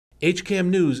HCAM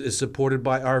News is supported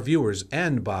by our viewers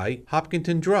and by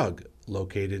Hopkinton Drug,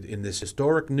 located in this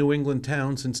historic New England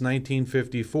town since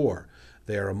 1954.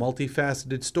 They are a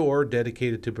multifaceted store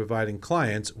dedicated to providing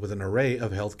clients with an array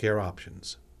of healthcare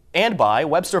options. And by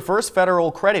Webster First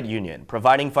Federal Credit Union,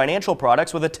 providing financial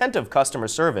products with attentive customer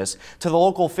service to the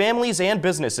local families and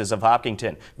businesses of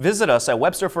Hopkinton. Visit us at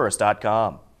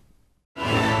websterfirst.com.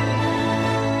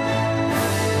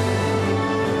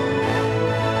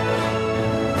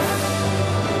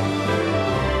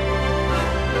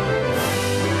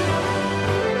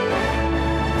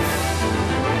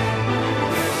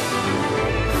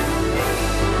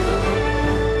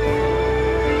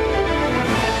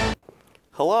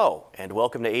 Hello, and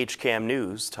welcome to HCAM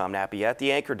News. Tom Nappy at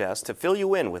the anchor desk to fill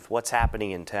you in with what's happening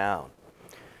in town.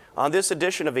 On this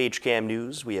edition of HCAM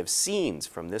News, we have scenes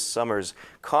from this summer's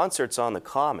Concerts on the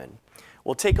Common.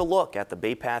 We'll take a look at the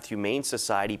Bay Path Humane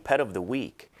Society Pet of the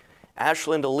Week.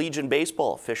 Ashland Legion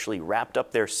Baseball officially wrapped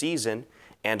up their season,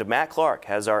 and Matt Clark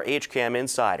has our HCAM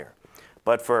Insider.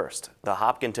 But first, the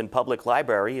Hopkinton Public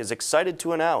Library is excited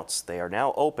to announce they are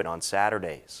now open on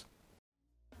Saturdays.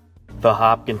 The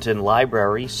Hopkinton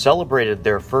Library celebrated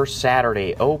their first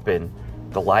Saturday open.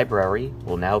 The library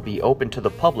will now be open to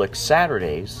the public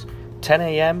Saturdays, 10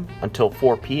 a.m. until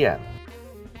 4 p.m.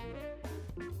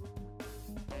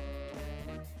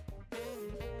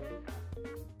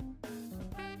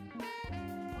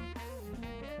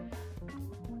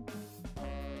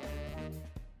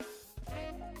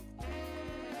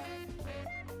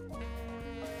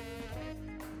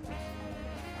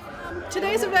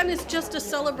 Today's event is just a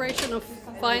celebration of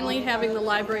finally having the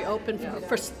library open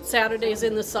for Saturdays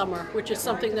in the summer, which is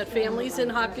something that families in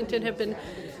Hopkinton have been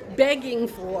begging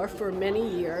for many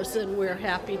years, and we're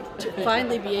happy to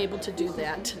finally be able to do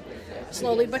that.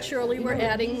 Slowly but surely we're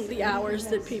adding the hours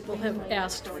that people have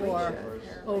asked for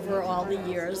over all the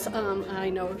years. I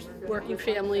know working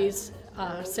families,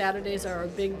 Saturdays are a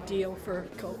big deal for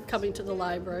coming to the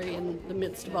library in the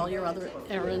midst of all your other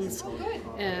errands,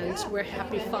 and we're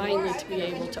happy finally to be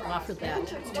able to offer that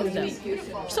to them.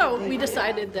 So we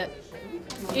decided that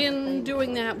in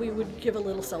doing that we would give a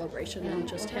little celebration and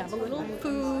just have a little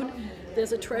food.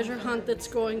 There's a treasure hunt that's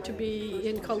going to be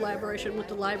in collaboration with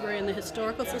the library and the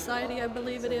Historical Society, I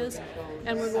believe it is,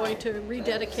 and we're going to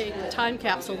rededicate the time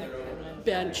capsule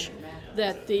bench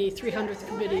that the 300th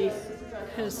committee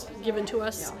has given to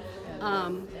us.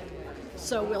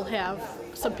 So we'll have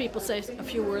some people say a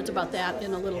few words about that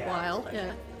in a little while.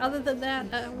 Other than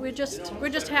that, we're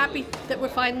just happy that we're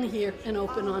finally here and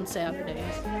open on Saturdays.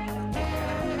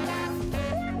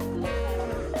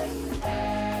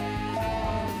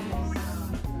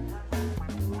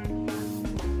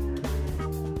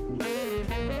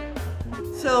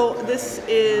 So this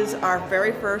is our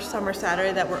very first summer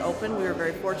Saturday that we're open. We were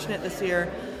very fortunate this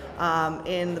year.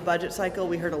 In the budget cycle,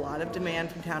 we heard a lot of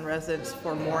demand from town residents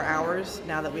for more hours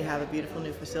now that we have a beautiful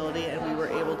new facility, and we were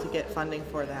able to get funding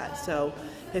for that. So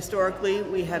historically,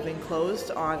 we have been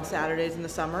closed on Saturdays in the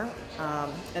summer,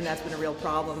 and that's been a real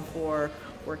problem for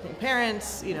working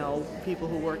parents, people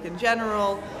who work in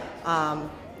general,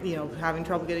 having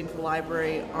trouble getting to the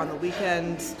library on the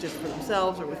weekends just for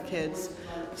themselves or with kids.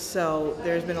 So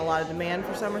there's been a lot of demand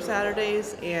for summer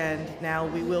Saturdays, and now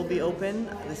we will be open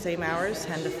the same hours,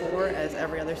 10 to 4, as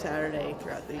every other Saturday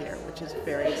throughout the year, which is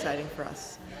very exciting for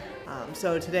us.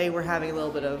 So today we're having a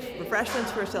little bit of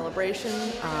refreshments for a celebration.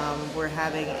 We're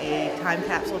having a time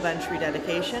capsule bench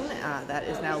rededication that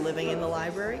is now living in the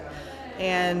library.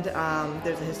 And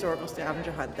there's a historical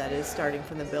scavenger hunt that is starting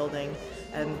from the building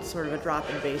and sort of a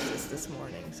drop-in basis this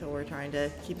morning. So we're trying to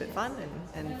keep it fun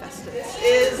and festive. This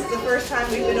is the first time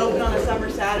we've been open on a summer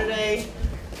Saturday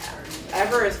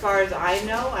ever, as far as I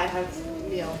know. I have,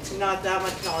 not that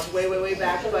much knowledge way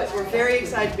back, but we're very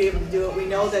excited to be able to do it. We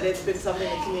know that it's been something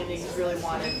the community has really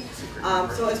wanted.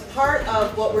 So as part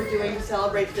of what we're doing to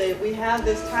celebrate today, we have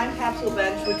this time capsule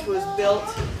bench, which was built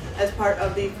as part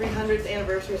of the 300th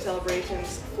anniversary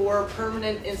celebrations for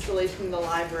permanent installation in the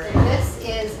library. This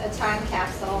is a time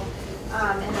capsule,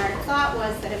 and our thought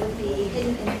was that it would be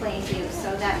hidden in plain view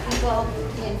so that people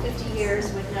in 50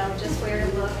 years would know just where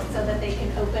to look so that they can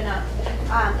open up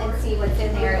and see what's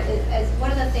in there. As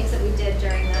one of the things that we did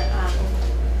during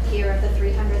the year of the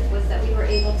 300th was that we were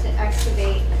able to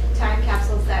excavate time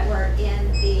capsules that were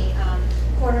in the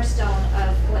cornerstone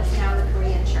of what's now the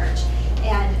Korean church,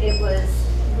 and it was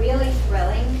really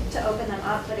thrilling to open them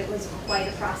up, but it was quite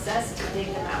a process to dig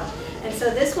them out. And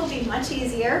so this will be much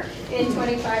easier in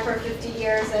 25 or 50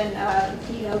 years, and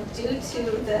due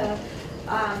to the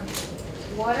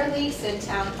water leaks in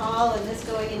Town Hall and this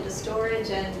going into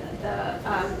storage and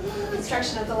the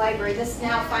construction of the library. This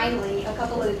now finally, a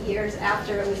couple of years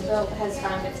after it was built, has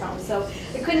found its home. So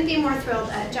we couldn't be more thrilled.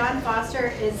 John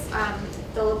Foster is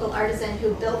the local artisan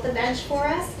who built the bench for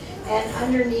us, and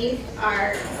underneath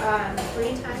are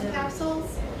 3 time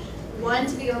capsules, 1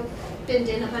 to be opened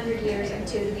in 100 years and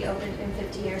 2 to be opened in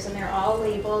 50 years, and they're all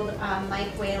labeled.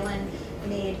 Mike Whalen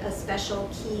made a special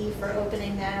key for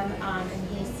opening them, and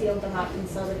he sealed them up, and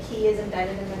so the key is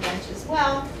embedded in the bench as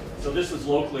well. So this is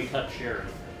locally cut cherry,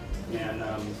 and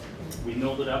we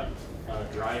milled it up,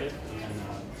 dried it, and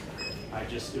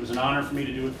it was an honor for me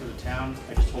to do it for the town.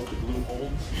 I just hope the glue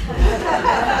holds.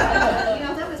 You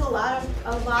know, that was a lot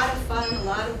of fun, a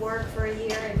lot of work for a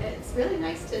year, and it's really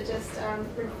nice to just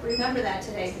remember that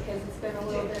today, because it's been a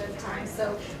little bit of time.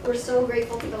 So we're so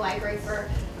grateful to the library for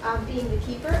being the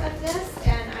keeper of this,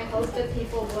 and I hope that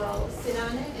people will sit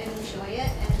on it and enjoy it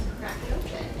and crack it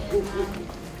open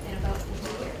in about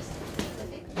 50 years.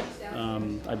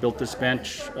 I built this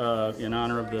bench in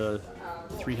honor of the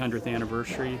 300th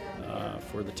anniversary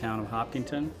for the town of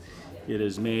Hopkinton. It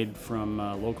is made from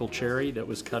local cherry that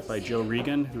was cut by Joe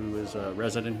Regan, who is a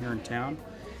resident here in town,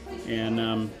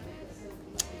 and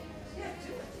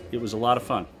it was a lot of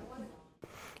fun.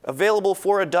 Available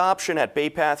for adoption at Bay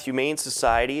Path Humane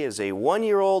Society is a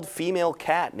 1-year-old female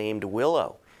cat named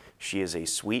Willow. She is a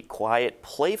sweet, quiet,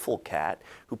 playful cat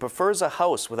who prefers a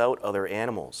house without other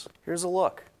animals. Here's a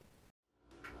look.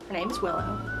 Her name's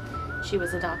Willow. She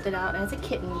was adopted out as a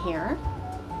kitten here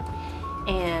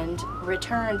and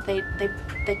returned.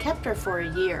 They kept her for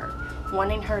a year,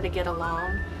 wanting her to get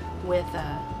along with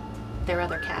their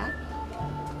other cat,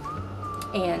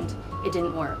 and it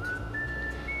didn't work.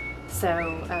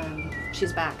 So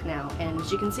she's back now, and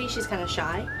as you can see, she's kind of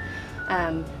shy.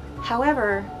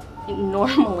 However,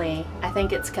 normally, I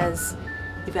think it's because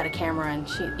you've got a camera and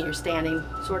you're standing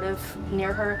sort of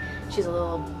near her. She's a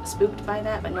little spooked by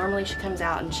that, but normally she comes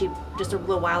out, and she just a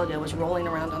little while ago was rolling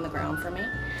around on the ground for me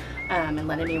and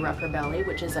letting me rub her belly,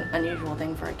 which is an unusual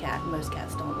thing for a cat. Most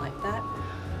cats don't like that.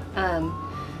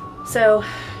 So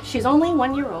she's only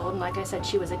 1 year old, and like I said,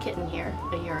 she was a kitten here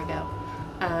a year ago.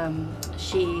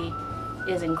 She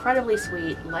is incredibly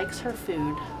sweet, likes her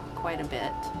food quite a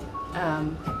bit,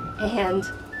 and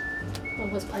I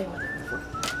was playing with her before.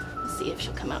 Let's see if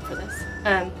she'll come out for this.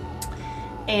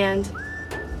 And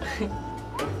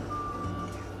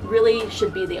really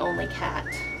should be the only cat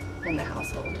in the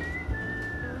household.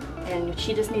 And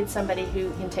she just needs somebody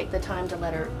who can take the time to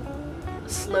let her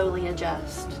slowly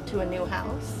adjust to a new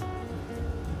house.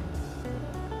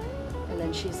 And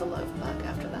then she's a love bug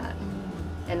after that.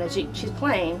 And as she's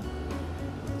playing,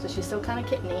 so she's still kind of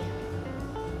kitteny,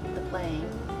 the playing.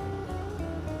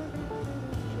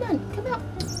 Come on, come out.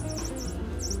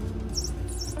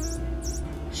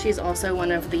 She's also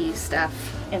one of the staff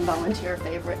and volunteer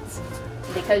favorites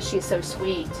because she's so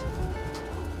sweet,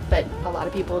 but a lot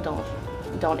of people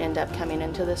don't end up coming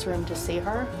into this room to see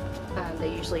her.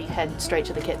 They usually head straight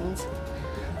to the kittens.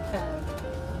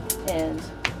 And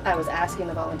I was asking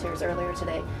the volunteers earlier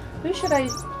today, who should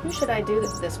I do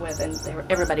this with? And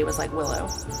everybody was like Willow,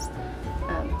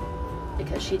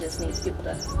 because she just needs people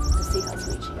to see how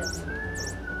sweet she is.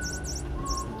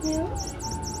 Yeah.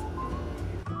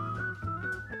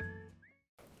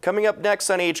 Coming up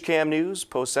next on HCAM News,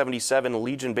 Post 77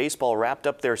 Legion Baseball wrapped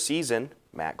up their season.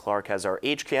 Matt Clark has our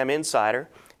HCAM Insider,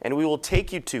 and we will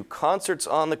take you to Concerts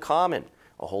on the Common.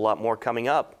 A whole lot more coming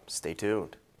up. Stay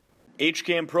tuned.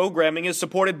 HCAM programming is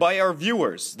supported by our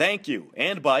viewers, thank you,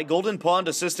 and by Golden Pond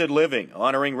Assisted Living,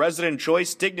 honoring resident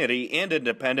choice, dignity, and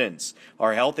independence.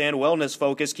 Our health and wellness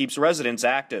focus keeps residents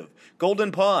active.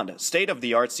 Golden Pond,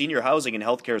 state-of-the-art senior housing and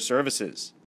healthcare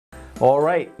services. All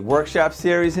right, workshop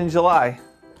series in July.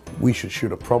 We should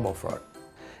shoot a promo for it.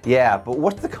 Yeah, but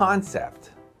what's the concept?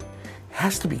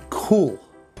 Has to be cool.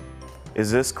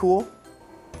 Is this cool?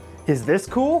 Is this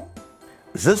cool?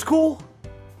 Is this cool?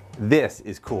 This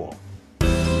is cool.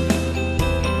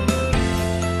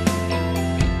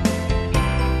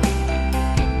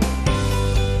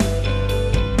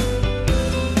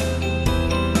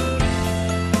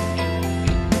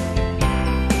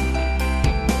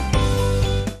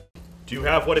 Do you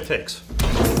have what it takes?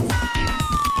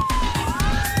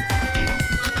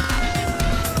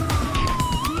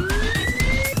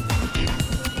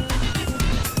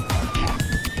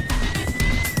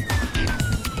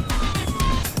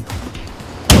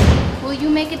 Will you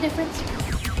make a difference?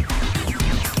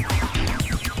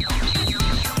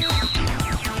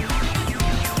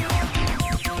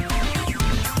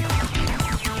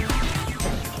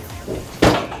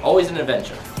 Always an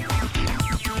adventure.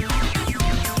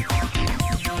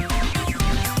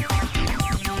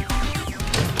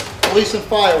 police and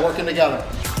fire working together.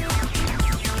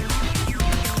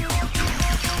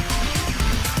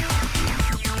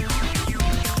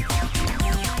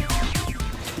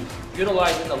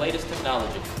 Utilizing the latest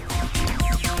technology.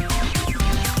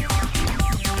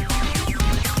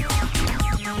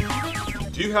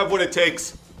 Do you have what it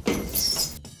takes?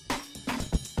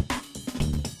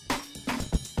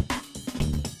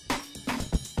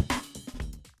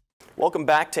 Welcome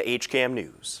back to HCAM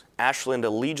News. Ashland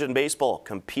Legion Baseball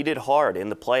competed hard in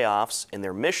the playoffs in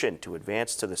their mission to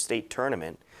advance to the state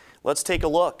tournament. Let's take a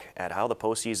look at how the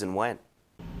postseason went.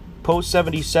 Post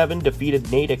 77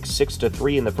 defeated Natick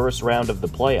 6-3 in the first round of the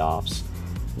playoffs,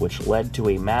 which led to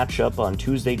a matchup on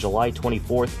Tuesday, July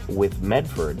 24th with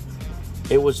Medford.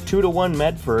 It was 2-1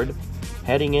 Medford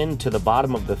heading into the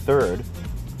bottom of the third.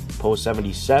 Post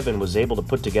 77 was able to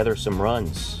put together some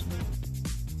runs.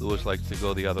 Lewis likes to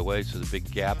go the other way, so there's a big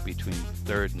gap between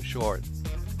third and short.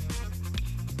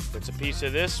 It's a piece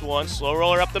of this one. Slow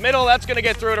roller up the middle. That's going to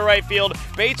get through to right field.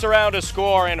 Bates around to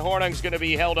score, and Hornung's going to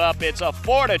be held up. It's a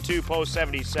 4-2 post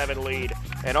 77 lead.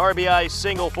 An RBI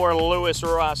single for Lewis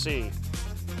Rossi.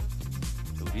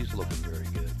 He's looking very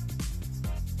good.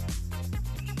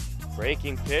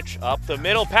 Breaking pitch up the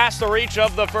middle, past the reach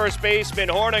of the first baseman.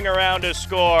 Hornung around to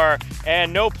score,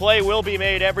 and no play will be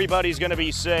made. Everybody's going to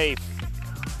be safe.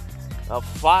 A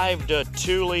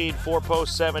 5-2 lead for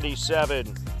post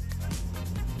 77.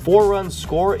 4 runs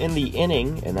score in the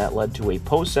inning, and that led to a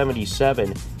post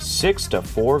 77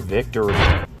 6-4 victory.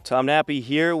 Tom Nappy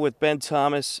here with Ben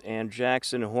Thomas and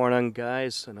Jackson Hornung.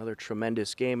 Guys, another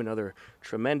tremendous game, another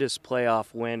tremendous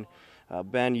playoff win.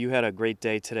 Ben, you had a great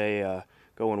day today,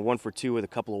 going 1 for 2 with a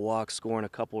couple of walks, scoring a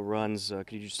couple of runs.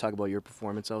 Could you just talk about your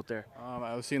performance out there?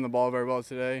 I was seeing the ball very well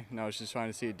today, and I was just trying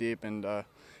to see it deep, and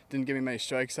didn't give me many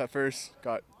strikes at first.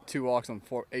 Got 2 walks on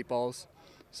 8 balls.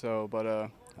 So, but I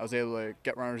was able to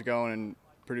get runners going and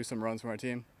produce some runs for my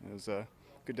team. It was a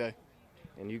good day.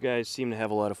 And you guys seem to have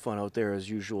a lot of fun out there as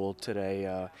usual today,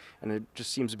 and it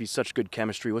just seems to be such good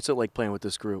chemistry. What's it like playing with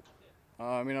this group?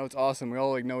 It's awesome. We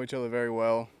all know each other very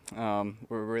well.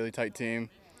 We're a really tight team.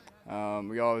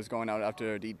 We always going out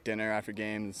after to eat dinner after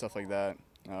games and stuff like that.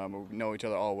 We know each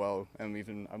other all well, and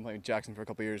I'm playing with Jackson for a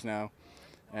couple years now,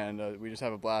 and we just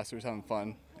have a blast. We're just having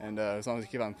fun, and as long as we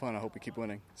keep having fun, I hope we keep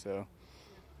winning. So.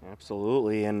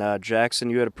 Absolutely, and Jackson,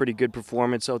 you had a pretty good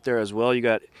performance out there as well. You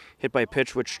got hit by a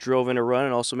pitch which drove in a run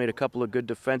and also made a couple of good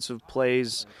defensive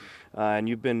plays, and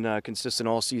you've been consistent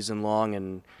all season long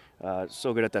and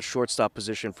so good at that shortstop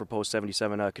position for post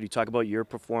 77. Could you talk about your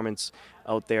performance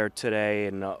out there today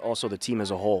and also the team as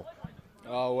a whole?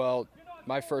 Well,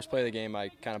 my first play of the game I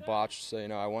kind of botched, so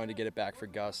I wanted to get it back for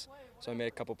Gus, so I made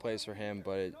a couple plays for him,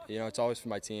 but it's always for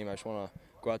my team. I just want to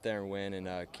go out there and win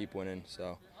and keep winning.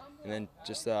 So. And then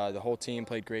just the whole team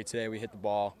played great today. We hit the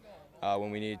ball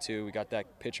when we needed to. We got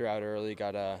that pitcher out early,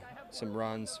 got some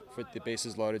runs, with the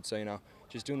bases loaded. So,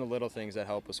 just doing the little things that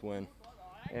help us win.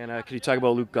 And can you talk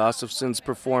about Luke Gustafson's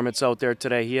performance out there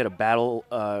today? He had a battle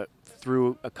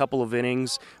through a couple of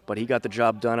innings, but he got the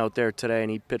job done out there today, and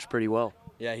he pitched pretty well.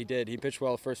 Yeah, he did. He pitched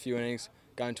well the first few innings.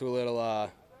 Got into a little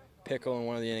pickle in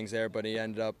one of the innings there, but he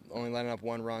ended up only letting up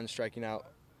 1 run, striking out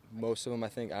most of them, I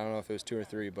think. I don't know if it was 2 or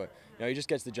 3, but he just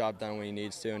gets the job done when he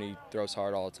needs to, and he throws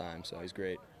hard all the time, so he's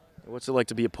great. What's it like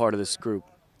to be a part of this group?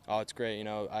 Oh, it's great.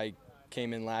 I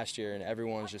came in last year, and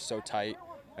everyone's just so tight.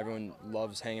 Everyone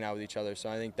loves hanging out with each other, so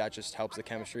I think that just helps the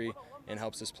chemistry and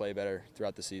helps us play better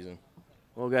throughout the season.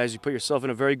 Well, guys, you put yourself in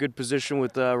a very good position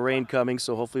with rain coming,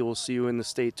 so hopefully we'll see you in the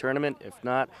state tournament. If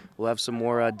not, we'll have some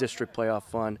more district playoff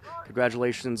fun.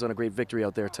 Congratulations on a great victory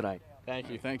out there tonight. Thank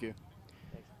you. Thank you.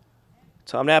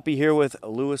 Tom Nappy here with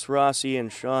Lewis Rossi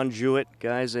and Sean Jewett.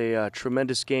 Guys, a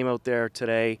tremendous game out there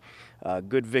today.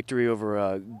 Good victory over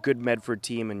a good Medford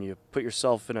team, and you put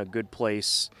yourself in a good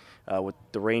place with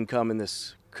the rain coming.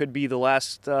 This could be the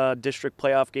last district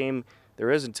playoff game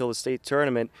there is until the state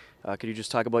tournament. Could you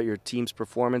just talk about your team's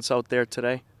performance out there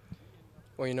today?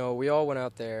 Well, we all went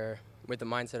out there with the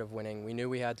mindset of winning. We knew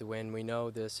we had to win. We know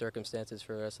the circumstances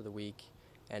for the rest of the week,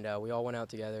 and we all went out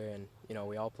together, and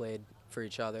we all played for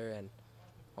each other, and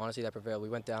honestly, that prevailed. We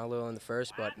went down a little in the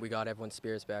first, but we got everyone's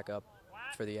spirits back up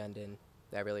for the end, and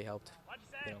that really helped,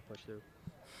 push through.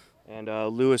 And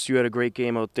Lewis, you had a great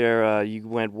game out there. You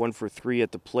went 1 for 3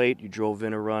 at the plate. You drove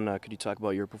in a run. Could you talk about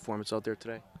your performance out there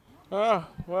today?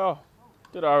 Well,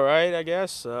 did all right, I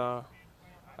guess. I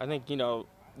think,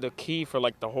 the key for,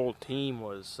 the whole team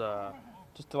was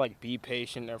just to, be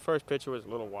patient. Our first pitcher was a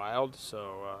little wild,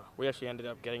 so we actually ended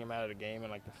up getting him out of the game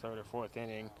in, the 3rd or 4th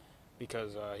inning,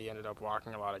 because he ended up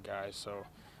walking a lot of guys. So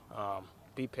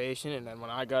be patient. And then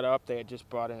when I got up, they had just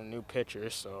brought in a new pitcher.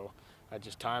 So I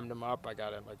just timed him up. I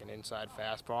got like an inside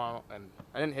fastball, and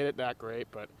I didn't hit it that great,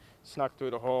 but snuck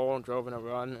through the hole and drove in a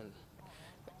run. And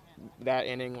that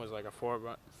inning was like a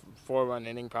four-run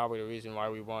inning, probably the reason why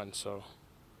we won. So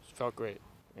it felt great.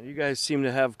 And you guys seem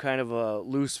to have kind of a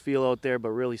loose feel out there, but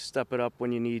really step it up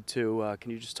when you need to.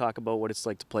 Can you just talk about what it's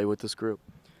like to play with this group?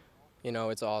 You know,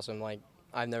 it's awesome. Like,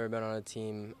 I've never been on a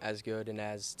team as good and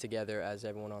as together as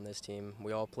everyone on this team.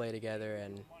 We all play together,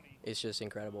 and it's just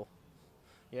incredible.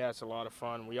 Yeah, it's a lot of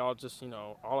fun. We all just,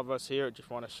 all of us here just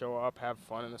want to show up, have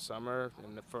fun in the summer,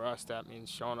 and for us that means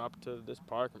showing up to this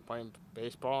park and playing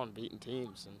baseball and beating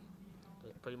teams, and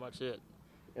that's pretty much it.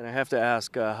 And I have to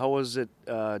ask, how was it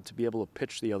to be able to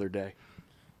pitch the other day?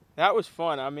 That was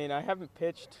fun. I mean, I haven't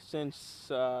pitched since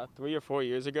 3 or 4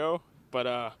 years ago,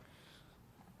 but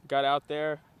got out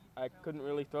there. I couldn't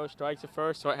really throw strikes at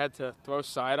first, so I had to throw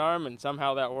sidearm, and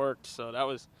somehow that worked. So that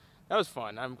was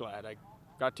fun. I'm glad. I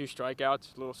got 2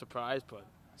 strikeouts, a little surprised, but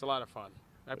it's a lot of fun.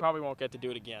 I probably won't get to do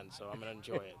it again, so I'm going to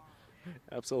enjoy it.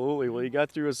 Absolutely. Well, you got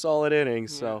through a solid inning,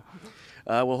 so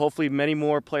well, hopefully many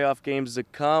more playoff games to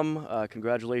come.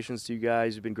 Congratulations to you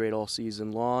guys. You've been great all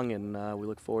season long, and we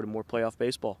look forward to more playoff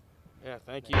baseball. Yeah,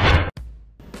 thank you.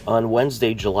 On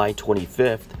Wednesday, July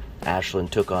 25th,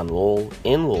 Ashland took on Lowell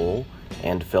in Lowell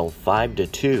and fell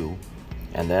 5-2.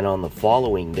 And then on the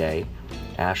following day,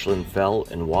 Ashland fell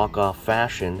in walk-off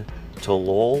fashion to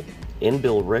Lowell in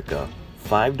Billerica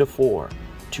 5-4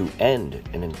 to end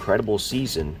an incredible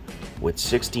season with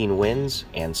 16 wins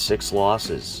and 6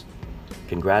 losses.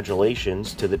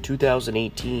 Congratulations to the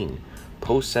 2018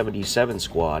 Post 77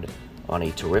 squad on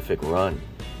a terrific run.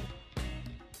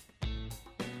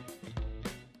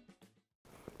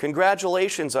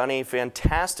 Congratulations on a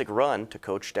fantastic run to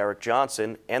Coach Derek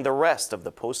Johnson and the rest of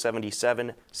the Post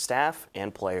 77 staff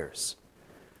and players.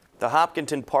 The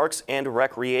Hopkinton Parks and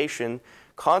Recreation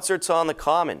Concerts on the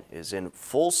Common is in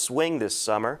full swing this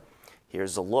summer.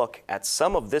 Here's a look at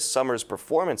some of this summer's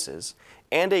performances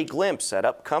and a glimpse at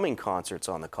upcoming concerts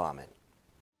on the Common.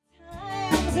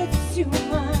 It's too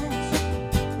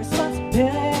much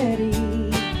responsibility.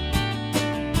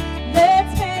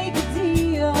 Let's make a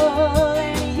deal,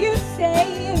 and you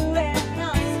say you and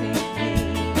I'll say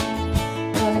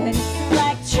me. But it's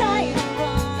like trying to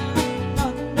run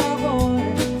on the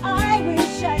border. I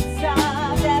wish I'd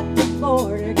stopped at the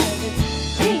border, 'cause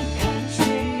it's deep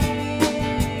country,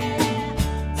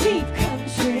 deep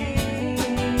country,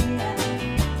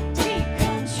 deep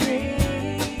country.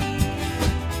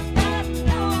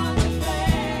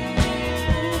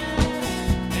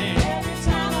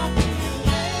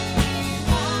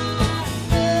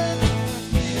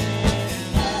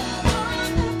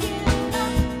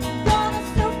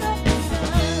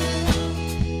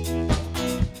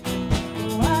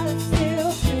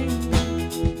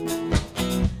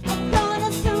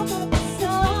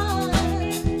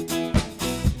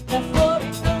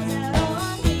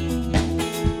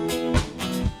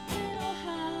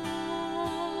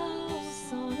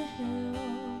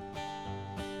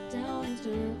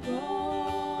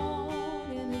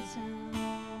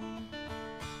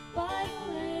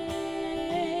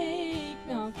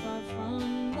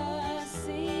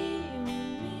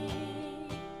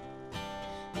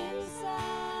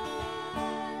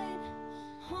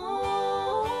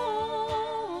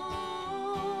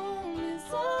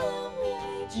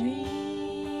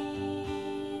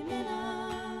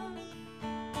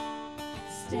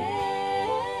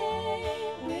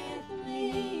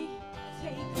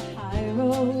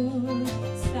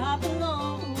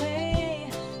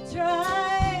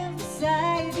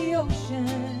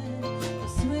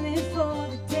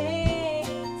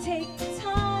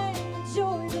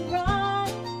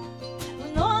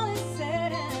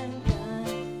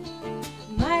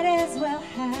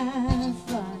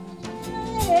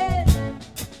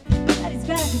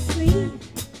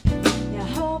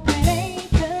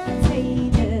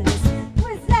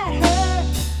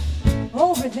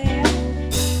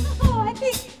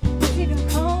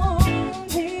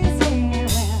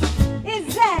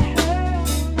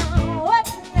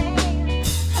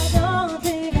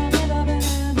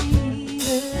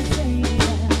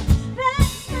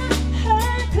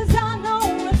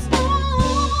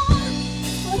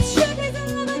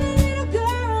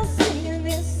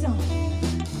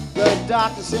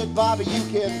 Doctor said, Bobby, you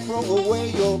can throw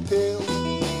away your pill.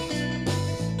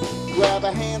 Grab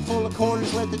a handful of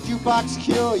quarters, let the jukebox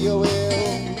cure your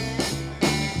ill.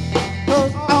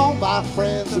 'Cause all my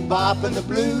friends are bopping the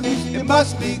blues, it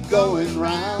must be going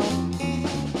round.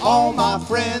 All my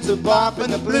friends are bopping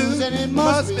the blues, and it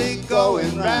must be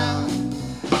going round.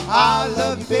 I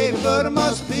love you, baby, but it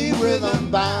must be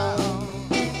rhythm bound.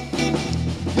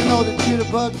 You know the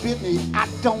jitterbug bit me. I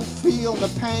don't feel the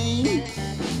pain.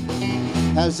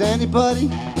 Has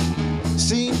anybody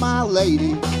seen my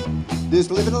lady? This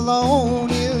living alone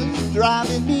is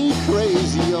driving me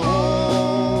crazy.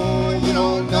 Oh, you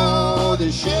don't know the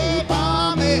shape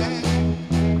I'm in.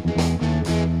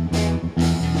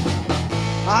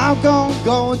 I'm gonna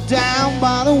go down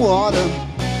by the water.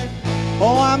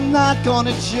 Oh, I'm not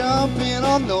gonna jump in,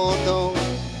 oh no, no.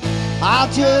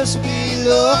 I'll just be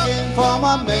looking for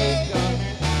my maker,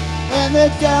 and they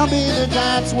tell me that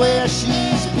that's where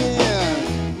she's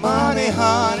been. Money,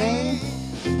 honey,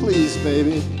 please,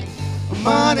 baby.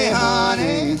 Money,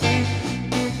 honey.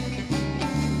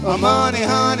 Money,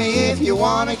 honey, if you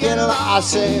wanna get along. I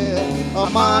said,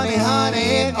 money, honey,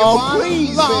 if you wanna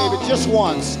please, baby, just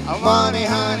once. Money,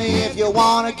 honey, if you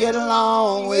wanna get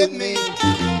along with me.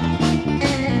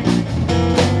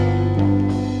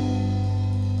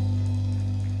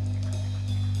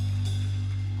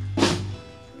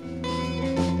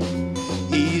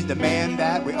 He's the man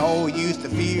that we all used to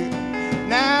fear.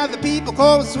 Now the people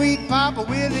call him Sweet Papa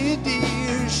Willie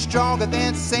Dear. Stronger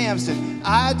than Samson,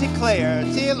 I declare,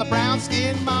 till the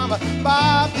brown-skinned mama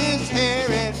bobbed his hair.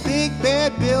 And Big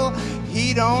Bad Bill,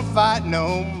 he don't fight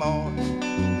no more.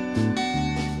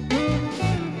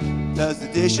 Does the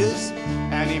dishes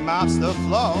and he mops the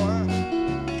floor.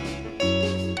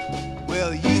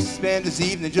 Well, he used to spend his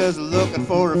evening just looking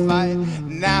for a fight.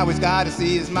 Now he's got to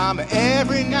see his mama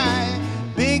every night.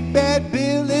 Big Bad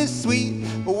Bill is Sweet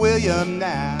William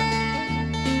now.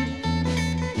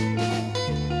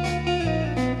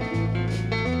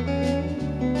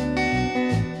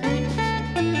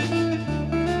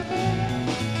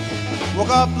 Woke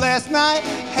up last night,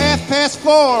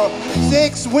 4:30,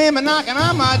 6 women knocking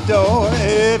on my door.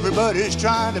 Everybody's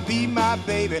trying to be my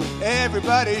baby.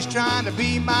 Everybody's trying to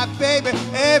be my baby.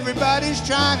 Everybody's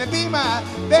trying to be my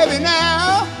baby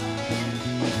now.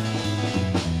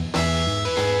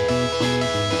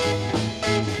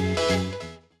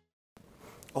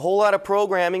 A whole lot of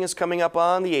programming is coming up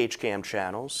on the HCAM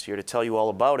channels. Here to tell you all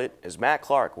about it is Matt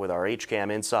Clark with our HCAM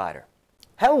Insider.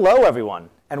 Hello everyone,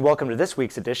 and welcome to this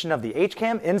week's edition of the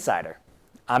HCAM Insider.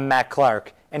 I'm Matt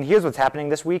Clark, and here's what's happening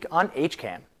this week on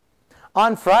HCAM.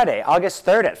 On Friday, August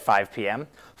 3rd at 5 p.m.,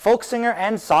 folk singer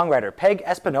and songwriter Peg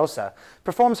Espinosa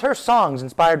performs her songs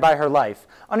inspired by her life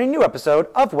on a new episode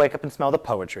of Wake Up and Smell the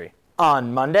Poetry.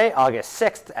 On Monday, August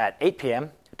 6th at 8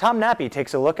 p.m., Tom Nappy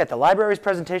takes a look at the library's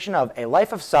presentation of A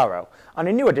Life of Sorrow on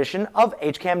a new edition of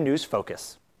HCAM News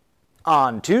Focus.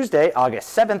 On Tuesday,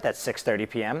 August 7th at 6:30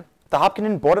 p.m., the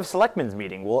Hopkinton Board of Selectmen's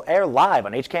meeting will air live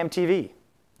on HCAM TV.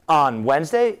 On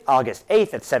Wednesday, August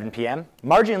 8th at 7 p.m.,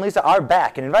 Margie and Lisa are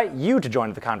back and invite you to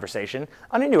join the conversation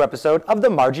on a new episode of The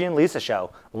Margie and Lisa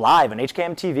Show, live on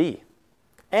HCAM TV.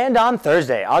 And on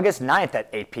Thursday, August 9th at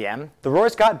 8 p.m., the Roy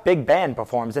Scott Big Band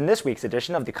performs in this week's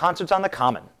edition of the Concerts on the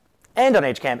Common. And on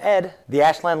HCAM Ed, the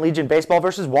Ashland Legion Baseball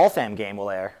vs. Waltham game will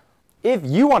air. If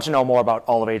you want to know more about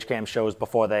all of HCAM's shows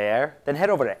before they air, then head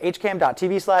over to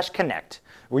hcam.tv/connect,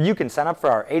 where you can sign up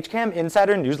for our HCAM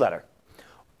Insider newsletter.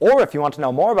 Or if you want to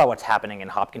know more about what's happening in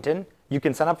Hopkinton, you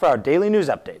can sign up for our daily news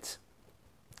updates.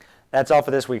 That's all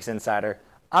for this week's Insider.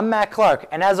 I'm Matt Clark,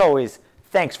 and as always,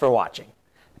 thanks for watching.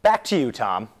 Back to you,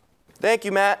 Tom. Thank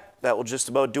you, Matt. That will just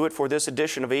about do it for this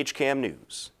edition of HCAM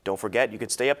News. Don't forget, you can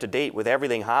stay up to date with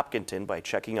everything Hopkinton by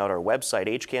checking out our website,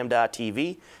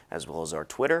 hcam.tv, as well as our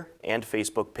Twitter and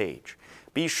Facebook page.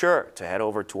 Be sure to head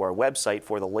over to our website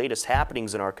for the latest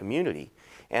happenings in our community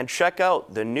and check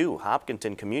out the new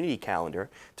Hopkinton Community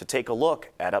Calendar to take a look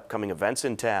at upcoming events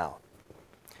in town.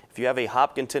 If you have a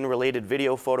Hopkinton-related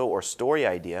video, photo, or story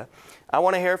idea, I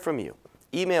want to hear from you.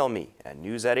 Email me at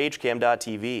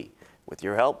news@hcam.tv. With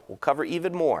your help, we'll cover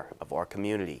even more of our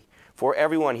community. For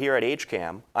everyone here at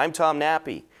HCAM, I'm Tom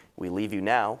Nappy. We leave you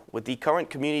now with the current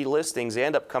community listings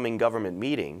and upcoming government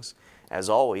meetings. As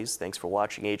always, thanks for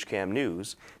watching HCAM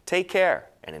News. Take care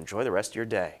and enjoy the rest of your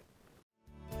day.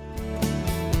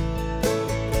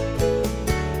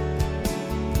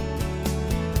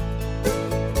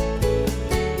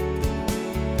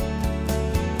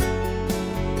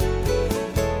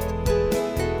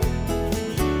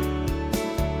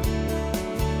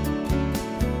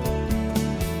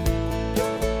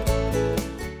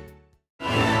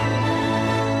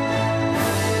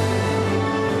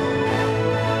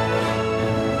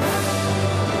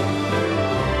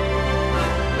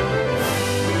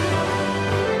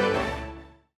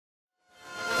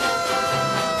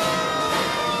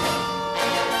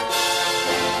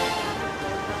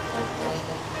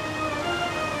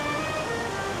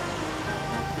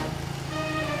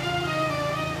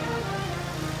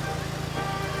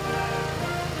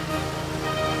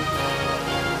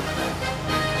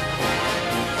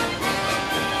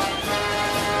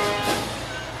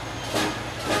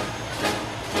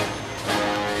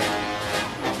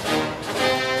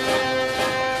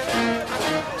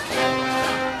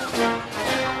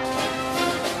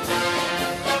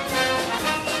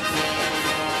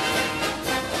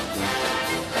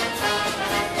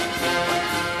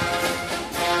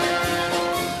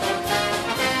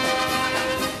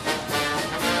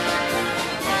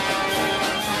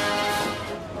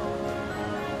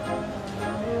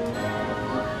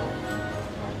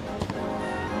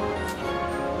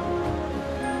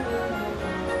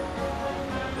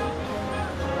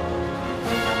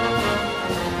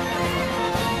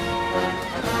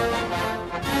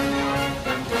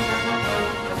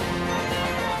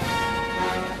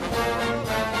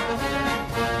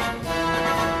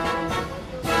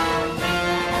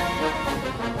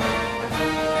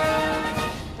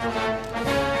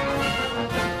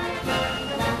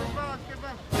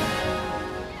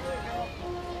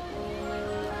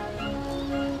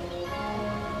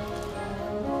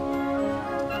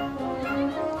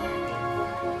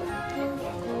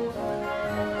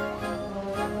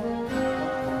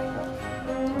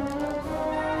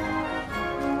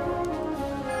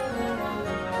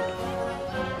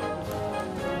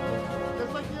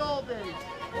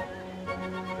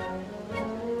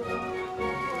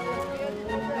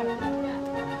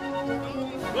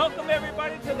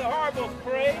 to the Horribles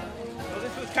Parade. So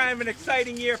this was kind of an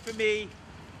exciting year for me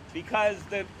because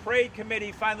the parade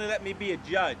committee finally let me be a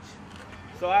judge.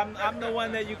 So I'm the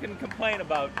one that you can complain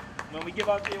about when we give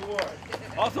out the award.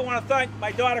 Also want to thank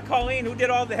my daughter Colleen, who did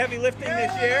all the heavy lifting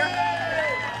this year.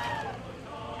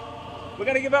 We're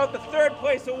going to give out the third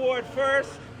place award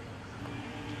first.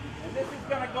 And this is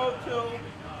going to go to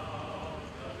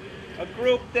a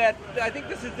group that I think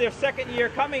this is their second year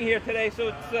coming here today, so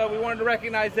it's, we wanted to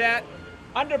recognize that.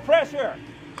 Under Pressure,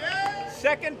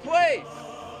 second place.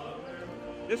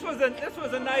 This was a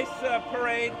nice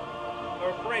parade,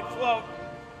 or parade float.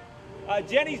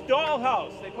 Jenny's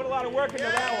Dollhouse, they put a lot of work into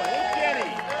that one. Here's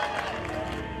Jenny.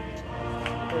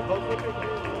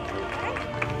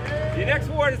 The next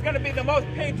award is going to be the most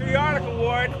patriotic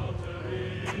award.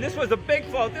 And this was a big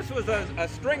float. This was a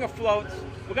string of floats.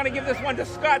 We're going to give this one to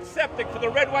Scott Septic for the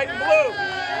red, white, and blue.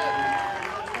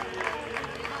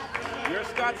 You're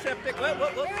Scott Septic.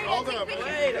 Hold on.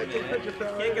 Wait, I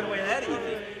can't get away that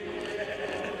easy.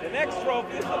 The next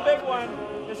trophy, this is a big one.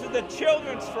 This is the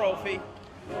children's trophy.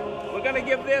 We're going to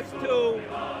give this to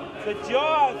the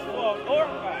Jaws float. All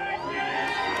right,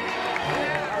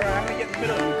 I'm going to get in the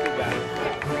middle of you two guys.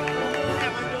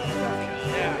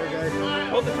 Yeah.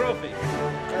 Hold the trophy.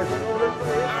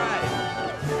 All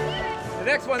right. The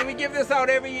next one, we give this out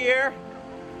every year.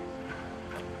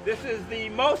 This is the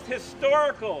most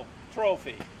historical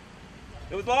trophy.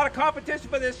 There was a lot of competition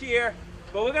for this year,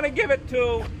 but we're going to give it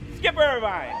to Skip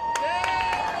Irvine.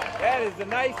 That is a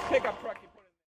nice pickup truck.